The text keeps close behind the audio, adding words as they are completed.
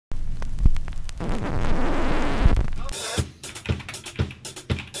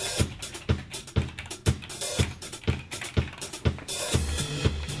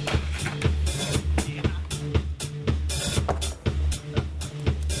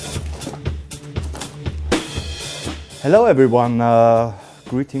Hello everyone,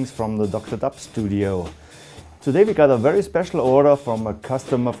 greetings from the Dr. Dub studio. Today we got a very special order from a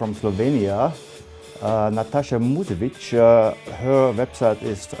customer from Slovenia, Nataša Muševič. Her website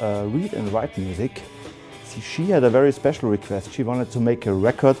is Read and Write Music. She had a very special request. She wanted to make a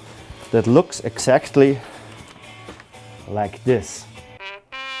record that looks exactly like this.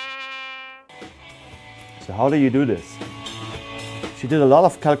 So how do you do this? She did a lot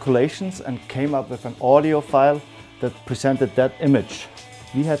of calculations and came up with an audio file that presented that image.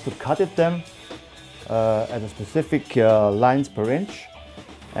 We had to cut it then at a specific lines per inch,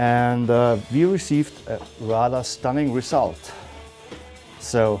 and we received a rather stunning result.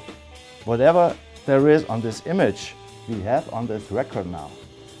 So whatever there is on this image, we have on this record now.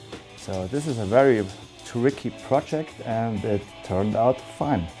 So this is a very tricky project and it turned out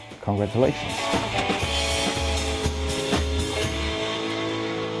fine. Congratulations.